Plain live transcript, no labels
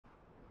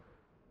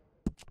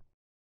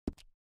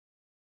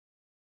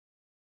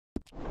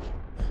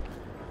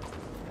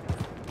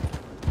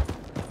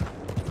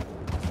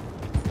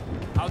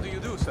How do you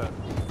do, sir?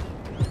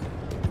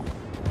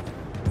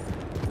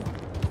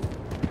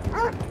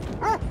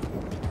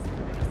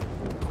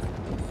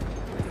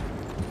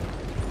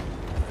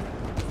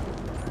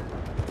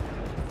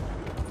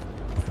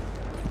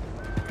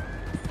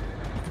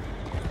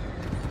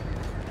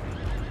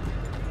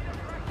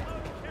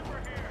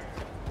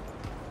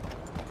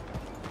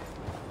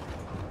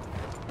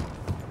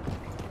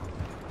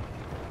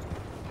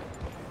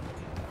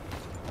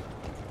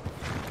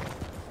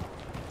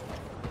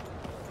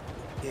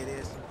 It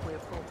is some queer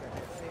folk at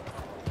that thing.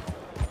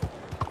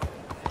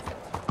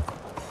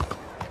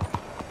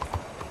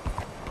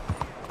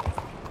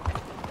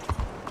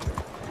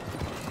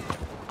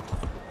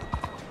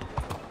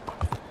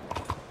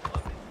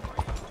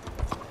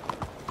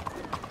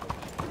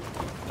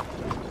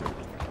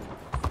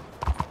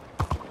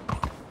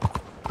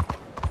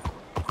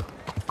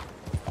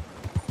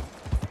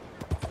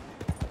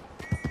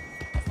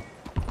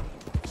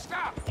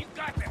 Stop! You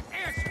got to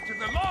answer to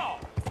the law!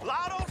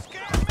 Law don't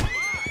scare me!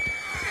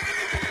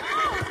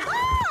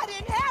 God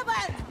in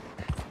heaven!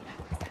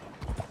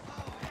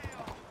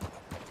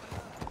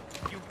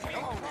 You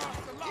can't cross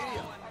the law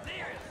on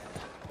this!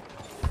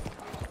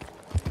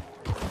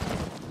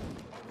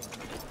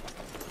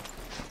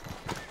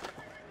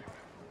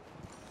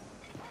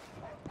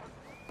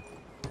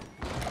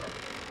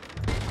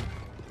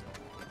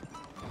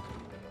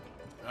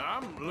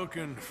 I'm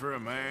looking for a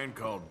man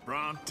called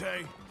Bronte.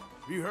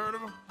 Have you heard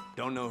of him?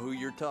 Don't know who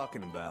you're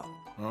talking about.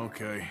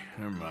 Okay,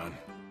 never mind.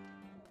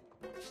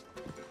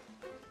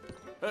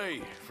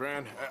 Hey,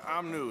 friend,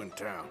 I'm new in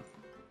town.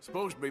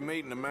 Supposed to be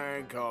meeting a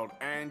man called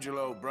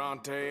Angelo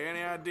Bronte.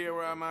 Any idea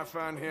where I might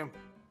find him?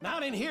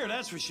 Not in here,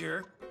 that's for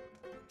sure.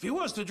 If he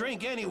wants to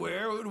drink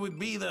anywhere, it would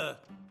be the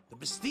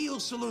Bastille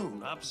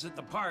Saloon opposite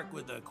the park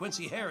with the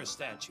Quincy Harris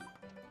statue.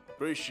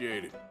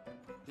 Appreciate it.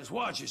 Just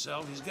watch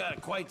yourself, he's got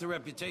quite the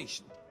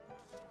reputation.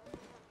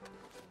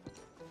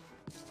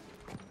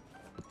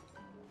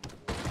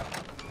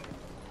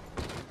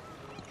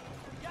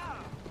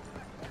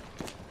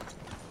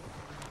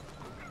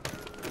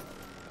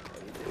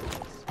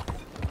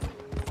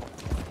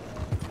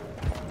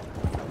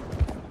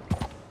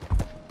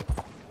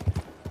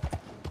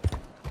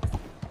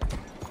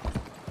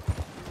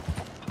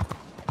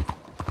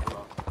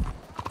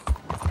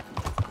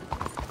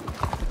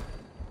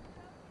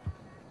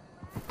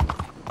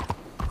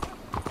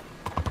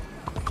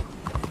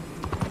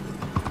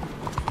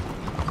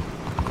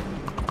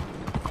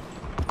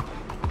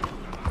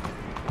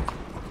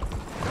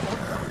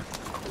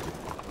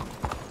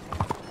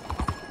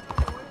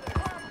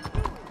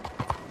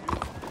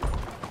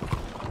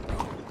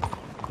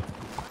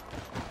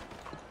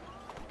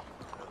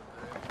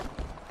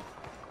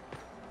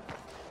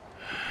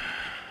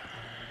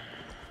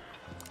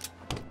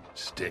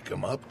 Stick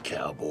 'em up,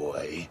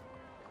 cowboy.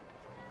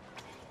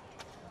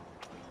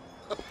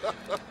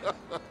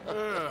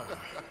 Yeah,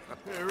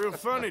 real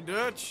funny,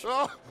 Dutch.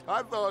 Oh,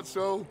 I thought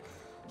so.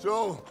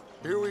 So,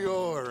 here we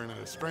are in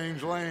a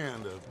strange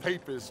land of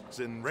papists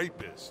and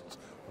rapists.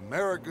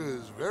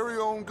 America's very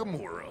own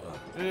Gomorrah.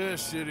 Yeah,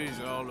 cities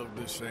all look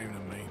the same to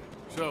me.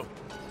 So,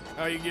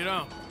 how you get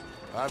on?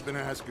 I've been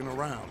asking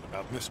around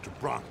about Mr.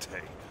 Bronte.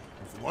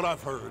 And from what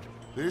I've heard,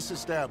 this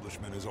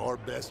establishment is our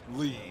best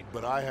lead,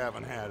 but I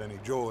haven't had any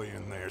joy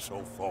in there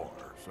so far.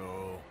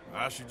 So,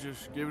 I should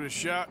just give it a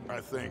shot? I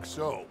think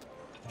so.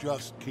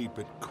 Just keep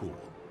it cool.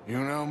 You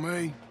know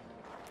me?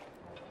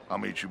 I'll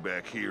meet you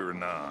back here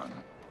anon.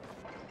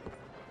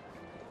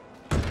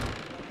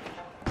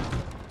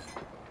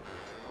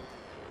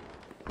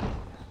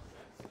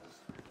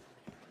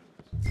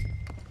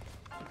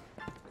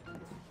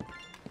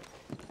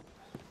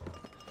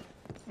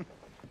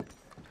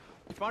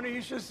 Funny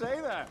you should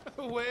say that.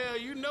 Well,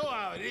 you know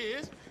how it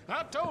is.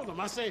 I told him,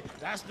 I say,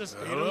 that's the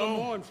state of the Hello?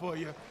 morn for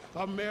you.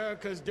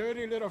 America's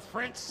dirty little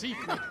French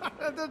secret.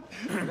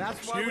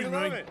 That's why we Excuse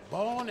love me. it.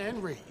 Born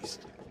and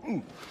raised.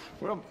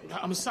 Well,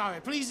 I'm sorry,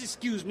 please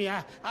excuse me.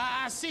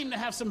 I seem to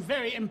have some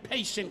very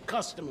impatient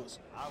customers.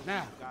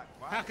 Now,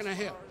 how can I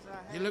help?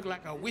 You look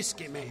like a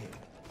whiskey man.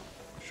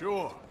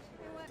 Sure.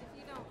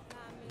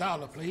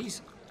 Dollar,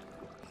 please.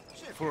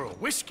 For a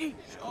whiskey?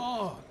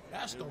 Oh,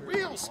 that's the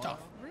real stuff.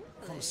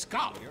 From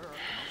Scotland.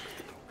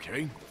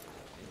 Okay.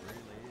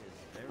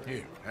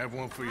 Here, have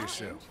one for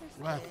yourself.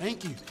 Well,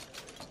 thank you.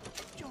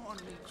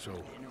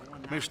 So,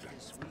 mister,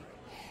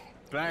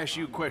 can I ask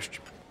you a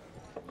question?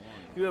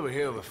 You ever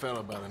hear of a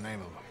fella by the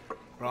name of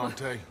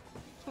Bronte?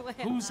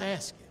 Who's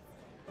asking?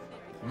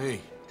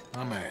 Me.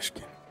 I'm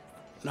asking.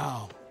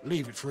 No,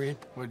 leave it, friend.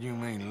 What do you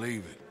mean,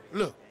 leave it?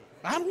 Look,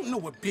 I don't know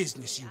what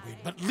business you in,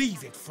 but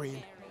leave it,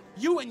 friend.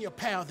 You and your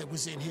pal that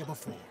was in here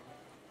before.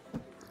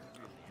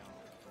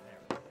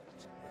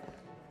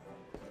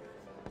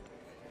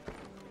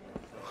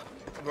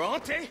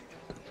 Bronte?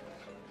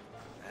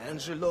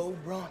 Angelo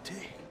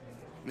Bronte.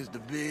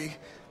 Mr. Big,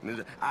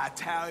 Mr.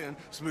 Italian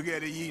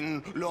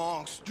spaghetti-eating,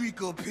 long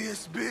streaker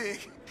piss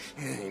big.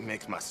 He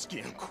makes my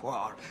skin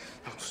crawl.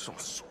 I'm so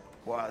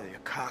Why, you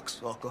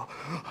cocksucker.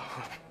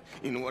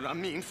 You know what I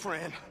mean,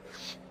 friend?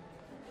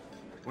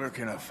 Where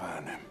can I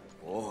find him?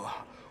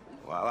 Oh,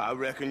 well, I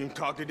reckon you can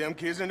talk to them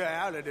kids in the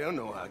alley. They'll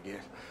know, I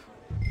guess.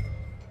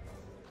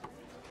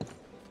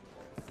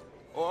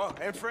 Oh,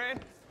 and friend,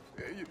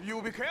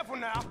 you be careful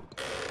now.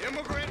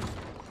 Immigrants,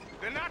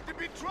 they're not to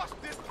be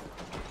trusted.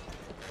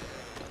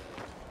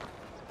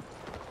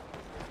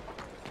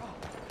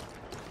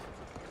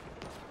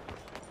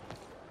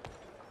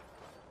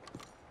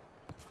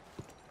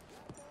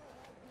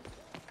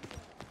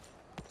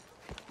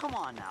 Come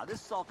on now,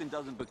 this sulking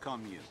doesn't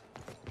become you.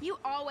 You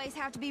always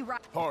have to be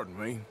right. Pardon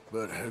me,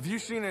 but have you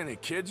seen any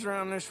kids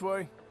around this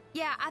way?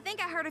 Yeah, I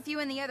think I heard a few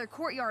in the other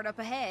courtyard up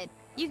ahead.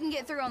 You can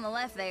get through on the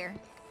left there.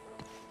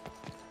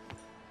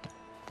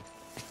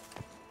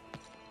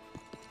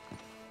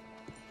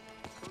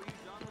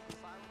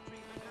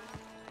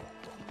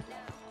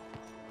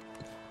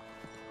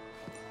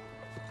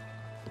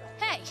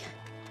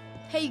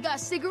 Hey, you got a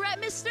cigarette,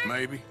 mister?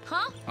 Maybe.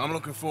 Huh? I'm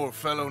looking for a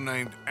fellow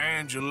named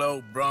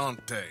Angelo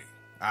Bronte.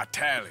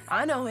 Italian.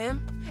 I know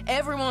him.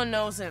 Everyone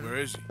knows him. Where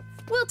is he?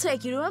 We'll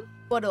take you to him.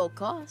 What it'll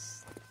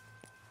cost?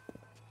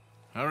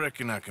 I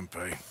reckon I can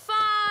pay.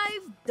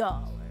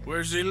 $5.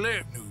 Where's he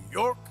live? New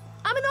York?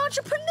 I'm an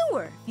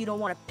entrepreneur. If you don't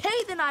want to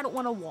pay, then I don't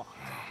want to walk.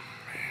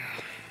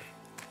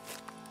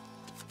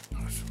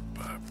 That's a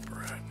bad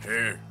brat.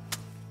 Here.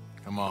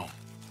 Come on.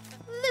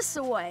 This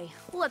way.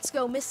 Let's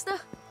go, mister.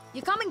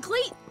 You coming,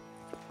 Cleet?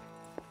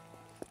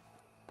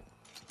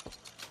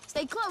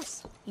 Stay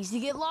close.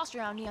 Easy to get lost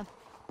around here.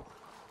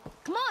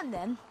 Come on,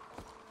 then.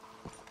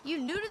 You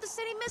new to the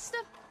city, mister?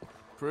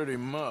 Pretty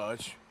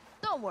much.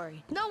 Don't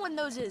worry. No one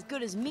knows it as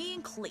good as me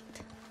and Cleet.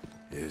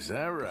 Is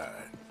that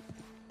right?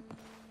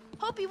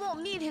 Hope you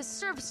won't need his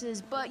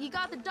services, but you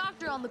got the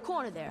doctor on the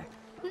corner there.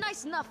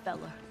 Nice enough,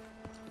 fella.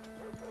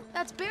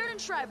 That's Baird and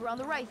Schreiber on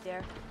the right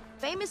there.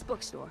 Famous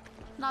bookstore.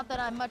 Not that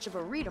I'm much of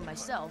a reader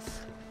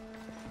myself.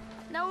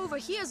 Now over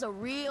here's a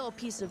real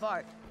piece of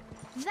art.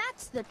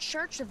 That's the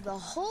Church of the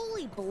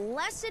Holy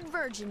Blessed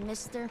Virgin,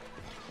 mister.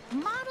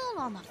 Modeled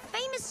on the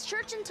famous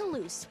church in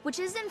Toulouse, which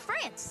is in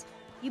France.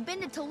 You been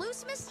to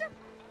Toulouse, mister?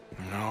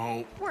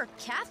 No. We're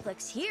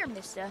Catholics here,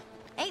 mister.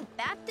 Ain't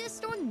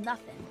Baptist or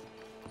nothing.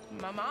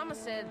 My mama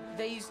said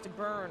they used to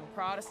burn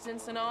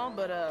Protestants and all,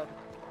 but,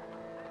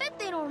 Bet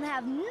they don't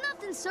have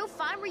nothing so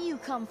fine where you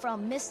come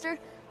from, mister.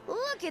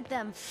 Look at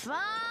them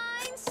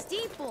fine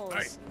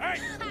steeples.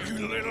 Hey,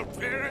 you little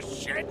pair of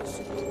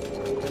shits!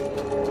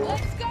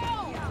 Let's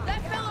go!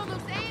 That fellow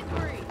looks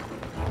angry!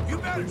 You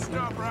better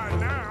stop right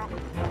now.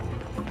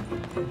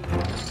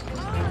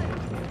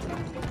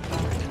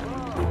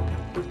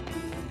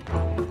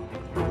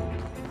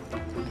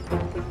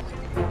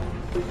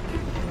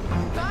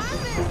 Bye,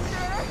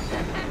 mister!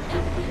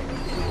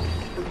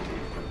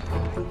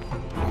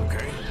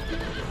 Okay.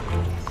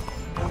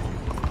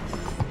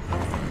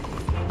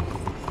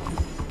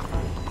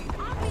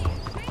 I'm being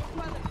chased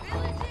by the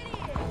village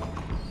idiot!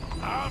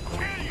 I'll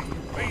kill you,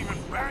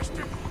 thieving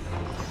bastard!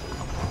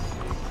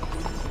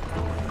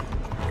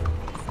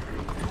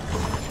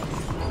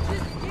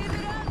 Just give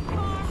it up,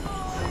 farm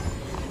boy!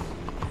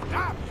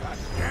 Stop! God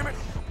damn it!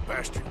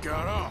 Bastard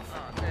got off.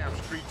 Ah, damn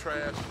street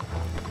trash.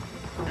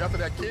 You after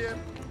that kid?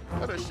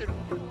 Let that shit.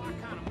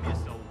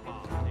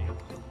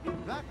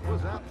 That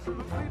was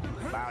absolutely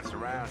delicious. Bounce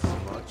around so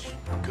much,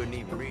 couldn't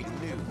even read the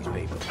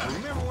newspaper.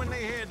 Remember when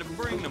they had to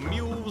bring the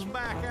mules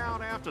back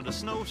out after the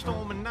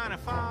snowstorm in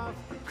 '95?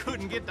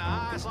 Couldn't get the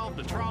ice off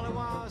the trolley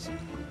wires?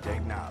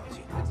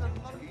 Technology.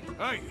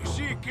 Hey, you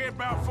see a kid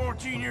about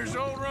 14 years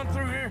old run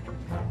through here?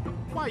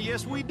 Why,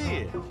 yes, we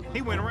did.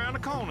 He went around the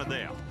corner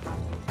there.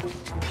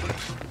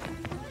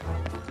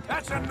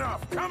 That's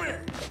enough. Come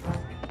here.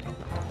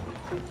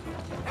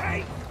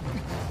 Hey!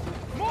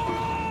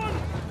 Moron!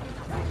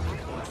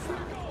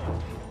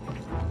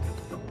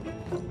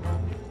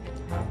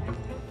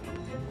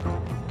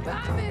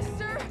 Bye,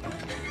 mister!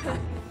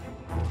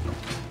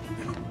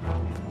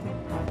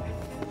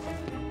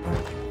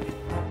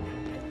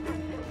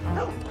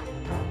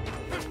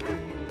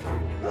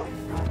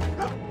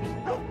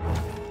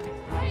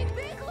 Hey,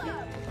 Big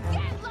Love!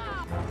 Get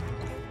low!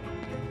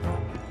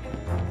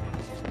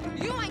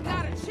 You ain't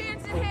got a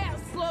chance in hell,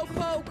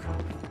 slowpoke!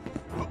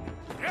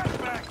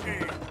 Get back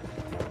here!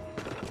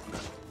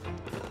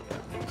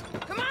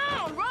 Come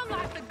on, run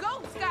like the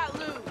goats got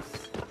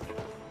loose!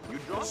 You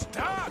drunk?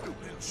 Stop, you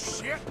little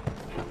shit!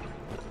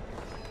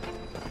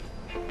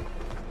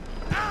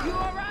 You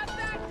all right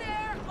back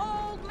there,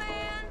 old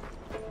man?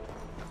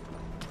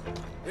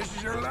 This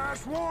is your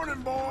last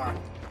warning, boy!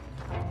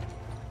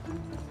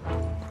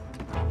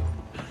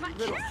 My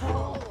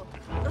careful!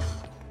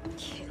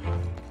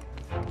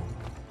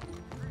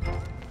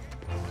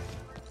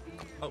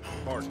 Oh,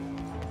 pardon.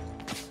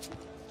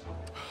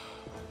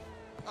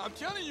 I'm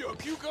telling you, a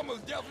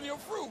cucumber's definitely a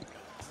fruit.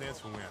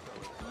 Since when?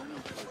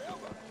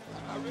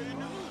 I already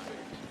knew.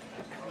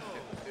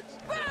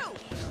 Boo!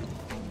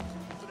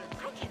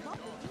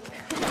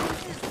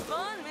 This is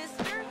fun,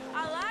 mister. I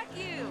like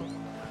you.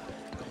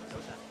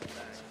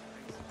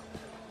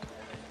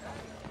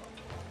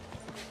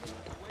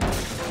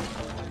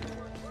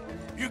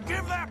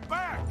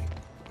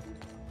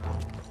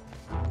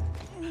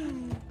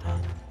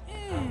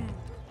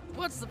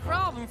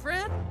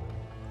 problem, friend?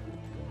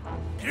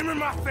 Give me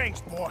my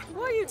things, boy.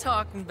 What are you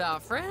talking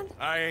about, friend?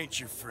 I ain't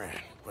your friend,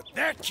 but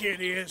that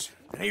kid is,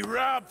 and he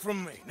robbed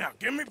from me. Now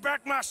give me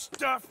back my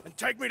stuff and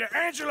take me to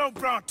Angelo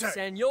Bronte.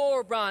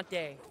 Senor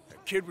Bronte.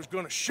 That kid was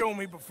gonna show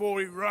me before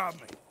he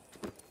robbed me.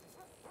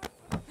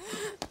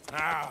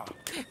 Now,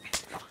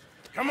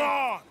 come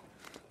on.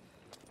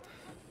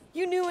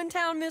 You new in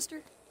town,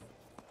 mister?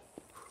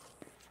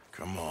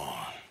 Come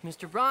on.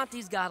 Mr.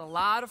 Bronte's got a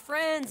lot of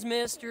friends,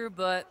 mister,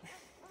 but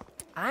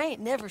I ain't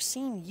never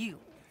seen you.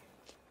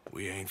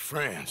 We ain't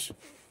friends.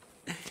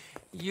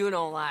 You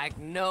don't like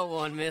no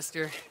one,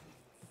 mister.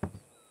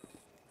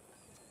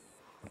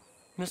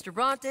 Mr.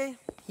 Bronte,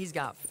 he's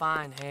got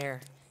fine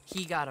hair.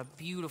 He got a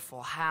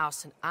beautiful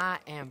house, and I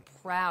am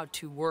proud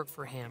to work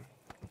for him.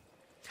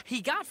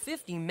 He got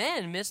 50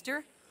 men,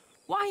 mister.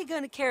 Why he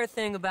gonna care a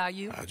thing about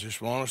you? I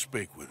just want to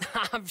speak with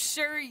him. I'm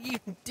sure you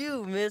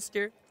do,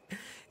 mister.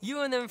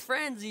 You and them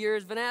friends of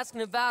yours been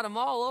asking about him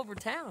all over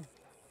town.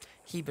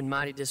 He been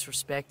mighty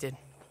disrespected.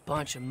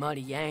 Bunch of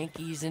muddy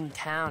Yankees in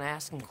town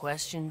asking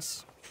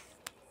questions.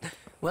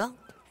 Well,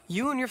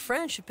 you and your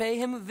friend should pay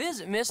him a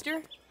visit,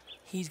 mister.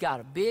 He's got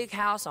a big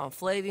house on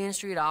Flavian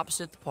Street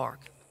opposite the park.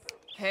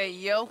 Hey,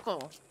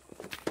 yokel.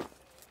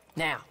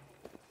 Now,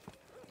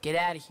 get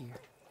out of here.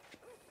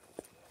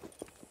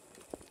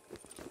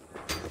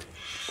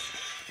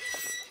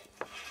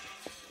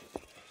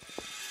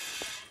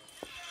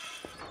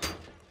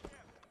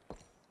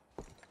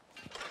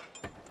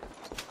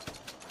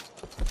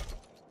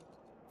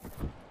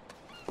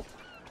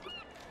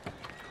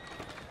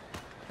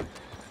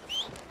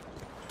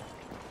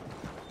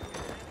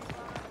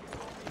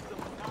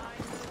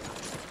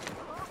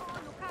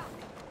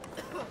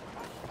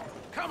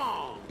 Come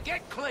on,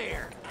 get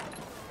clear.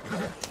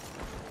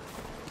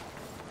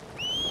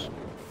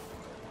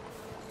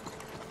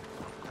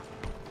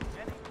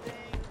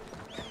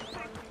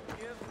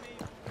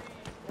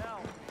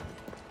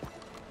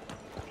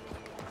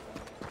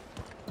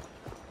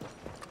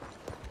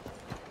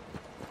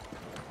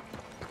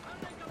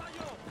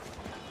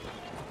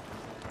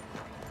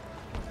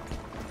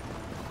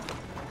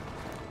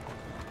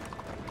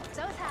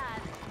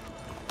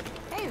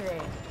 Hey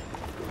there.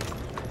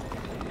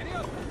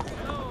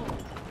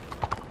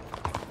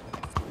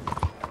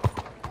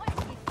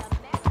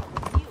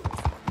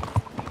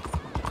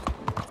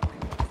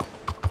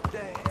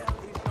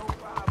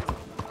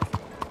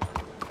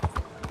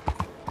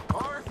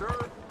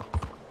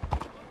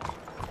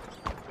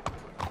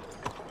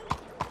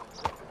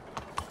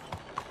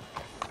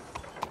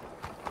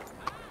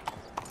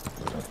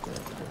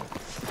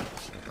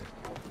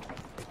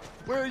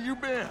 Where you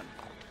been?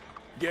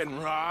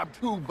 Getting robbed?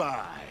 Who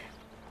by?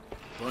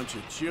 Bunch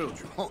of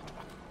children.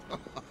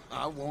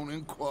 I won't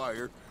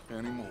inquire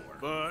anymore.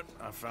 But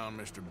I found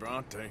Mr.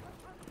 Bronte.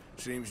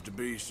 Seems to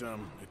be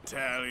some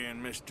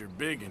Italian Mr.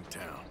 Big in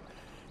town.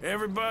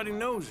 Everybody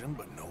knows him,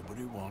 but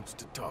nobody wants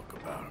to talk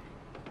about him.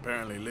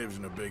 Apparently lives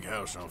in a big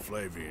house on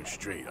Flavian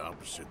Street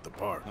opposite the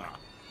park.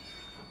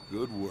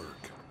 Good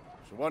work.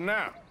 So what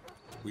now?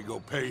 We go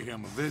pay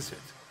him a visit.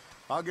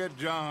 I'll get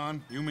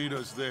John, you meet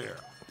us there.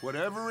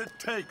 Whatever it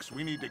takes,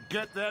 we need to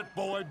get that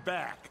boy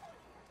back.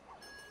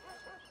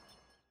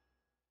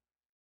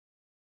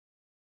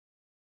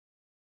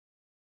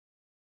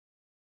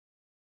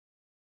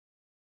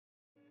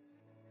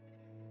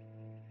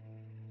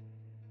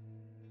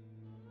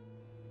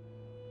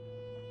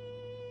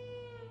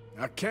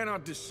 I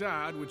cannot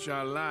decide which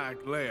I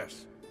like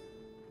less.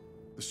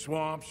 The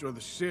swamps or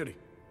the city.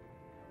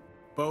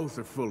 Both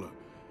are full of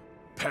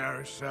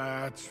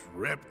parasites,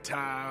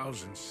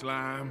 reptiles, and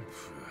slime.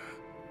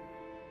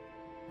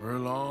 We're a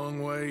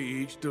long way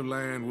east of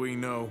land we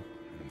know,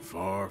 and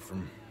far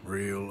from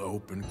real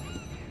open.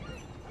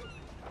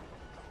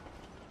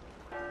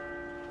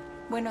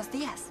 Buenos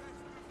días.